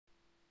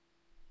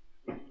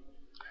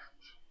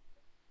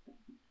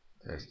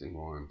Testing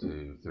 1,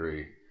 2,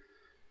 3.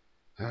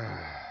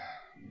 Alright,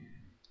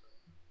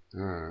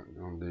 I'm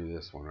gonna do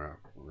this one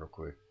real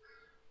quick.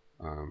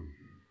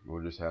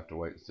 We'll just have to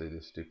wait and see.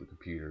 This stupid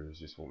computer is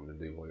just wanting to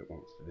do what it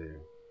wants to do.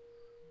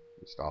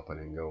 Stopping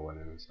and going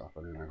and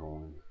stopping and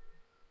going.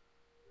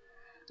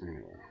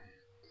 Anyway,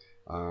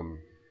 um,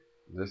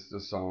 this is a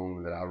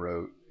song that I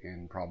wrote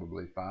in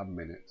probably 5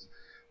 minutes.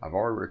 I've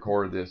already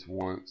recorded this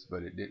once,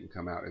 but it didn't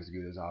come out as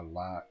good as I'd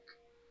like,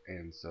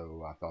 and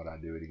so I thought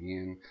I'd do it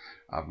again.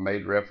 I've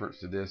made reference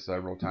to this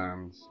several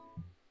times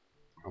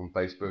on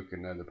Facebook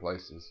and other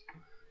places,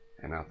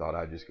 and I thought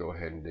I'd just go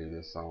ahead and do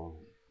this song.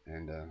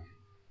 And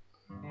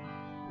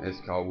it's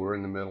called "We're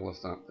in the Middle of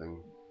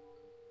Something."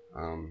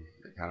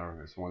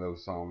 It's one of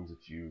those songs that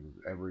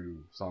every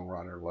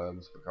songwriter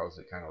loves because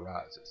it kind of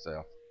writes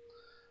itself.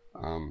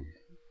 Um,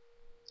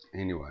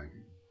 anyway,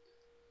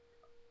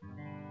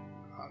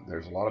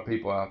 there's a lot of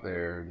people out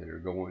there that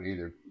are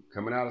either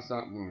coming out of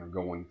something or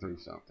going through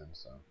something.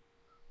 So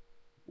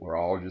we're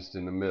all just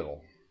in the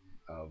middle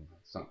of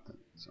something.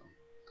 So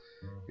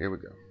here we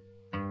go.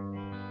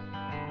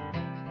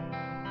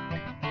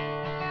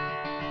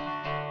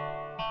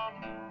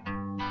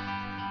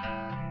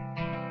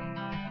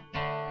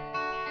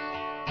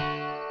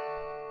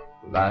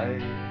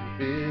 Life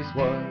is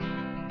what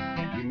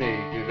you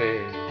make of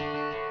it.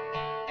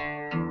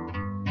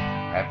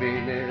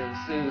 Happiness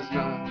is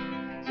not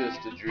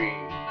just a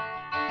dream.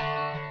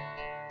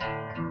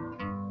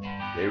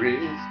 There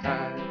is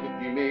time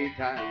if you make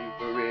time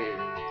for it.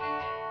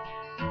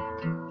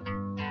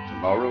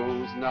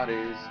 Tomorrow's not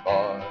as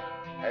far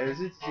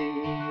as it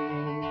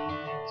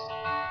seems.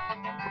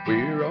 But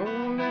we're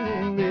all in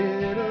the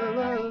middle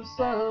of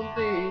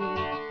something,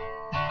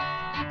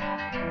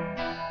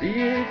 be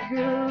it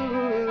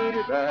good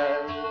or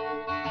bad.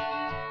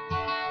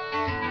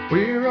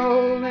 We're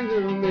all in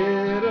the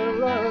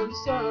middle of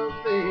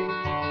something,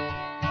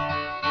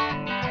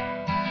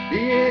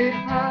 be it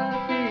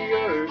happy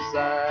or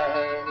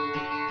sad.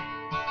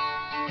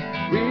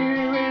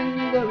 We're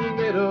in the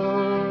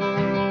middle,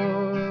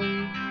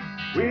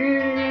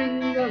 we're in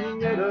the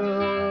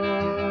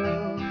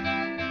middle,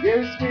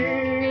 yes,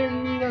 we're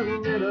in the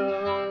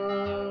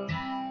middle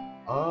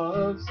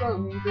of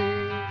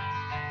something.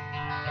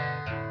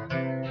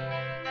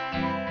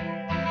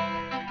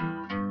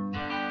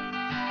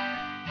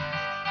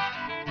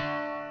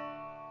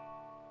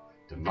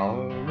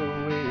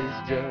 Tomorrow is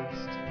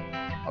just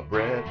a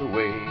breath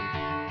away.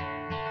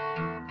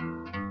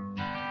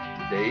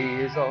 Today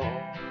is all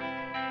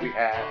we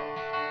have.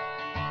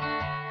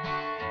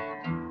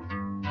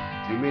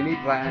 Too many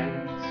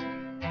plans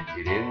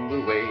get in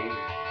the way.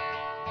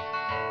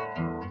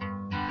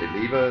 They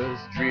leave us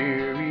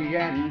dreary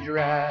and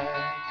dry.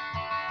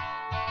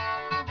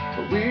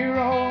 But we're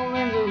all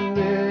in the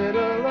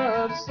middle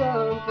of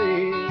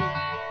something,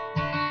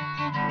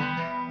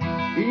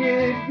 be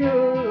it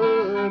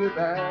good or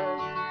bad.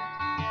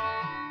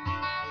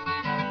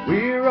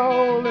 We're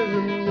all in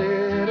the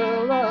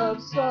middle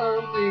of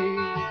something,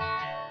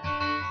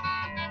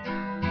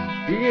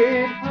 be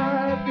it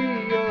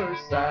happy or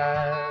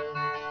sad.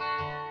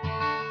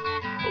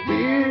 But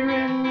we're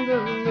in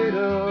the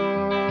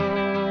middle,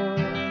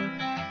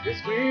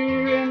 yes,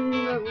 we're in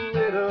the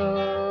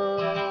middle.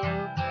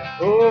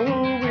 Oh,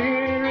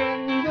 we're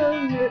in the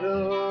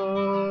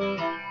middle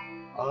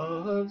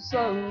of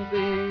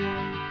something.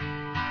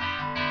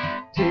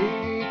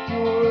 Take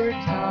your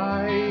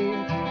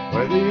time,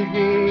 whether you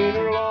gain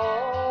or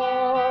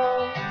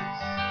loss.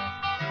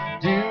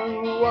 Do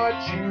what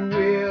you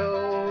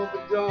will,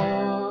 but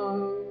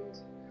don't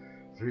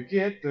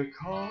forget the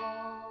cost.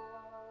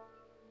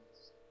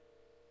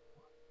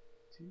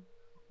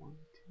 1,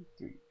 2,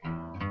 3.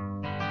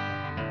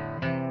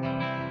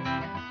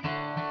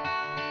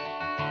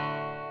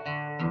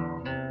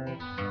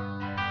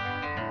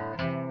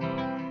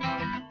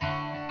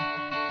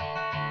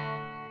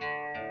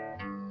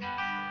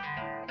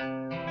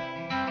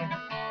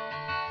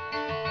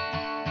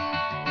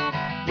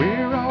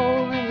 We're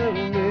all in the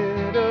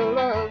middle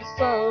of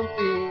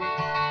something,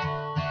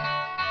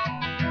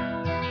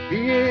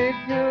 be it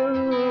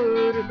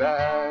good or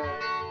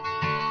bad.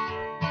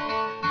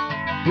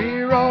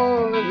 We're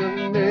all in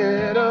the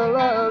middle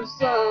of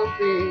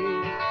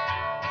something,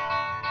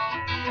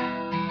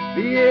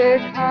 be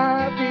it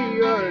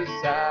happy or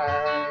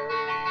sad.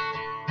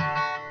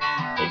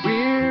 But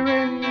we're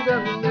in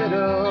the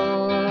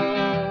middle,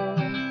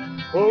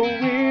 oh,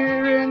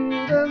 we're in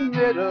the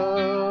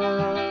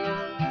middle,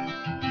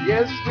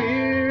 yes,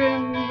 we're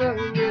in the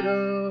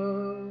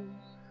middle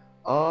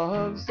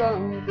of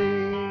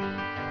something.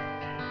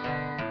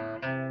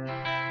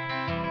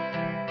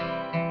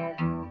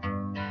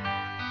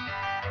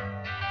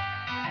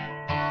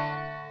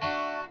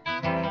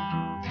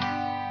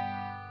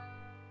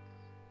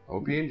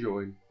 Hope you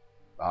enjoyed.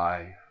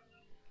 Bye.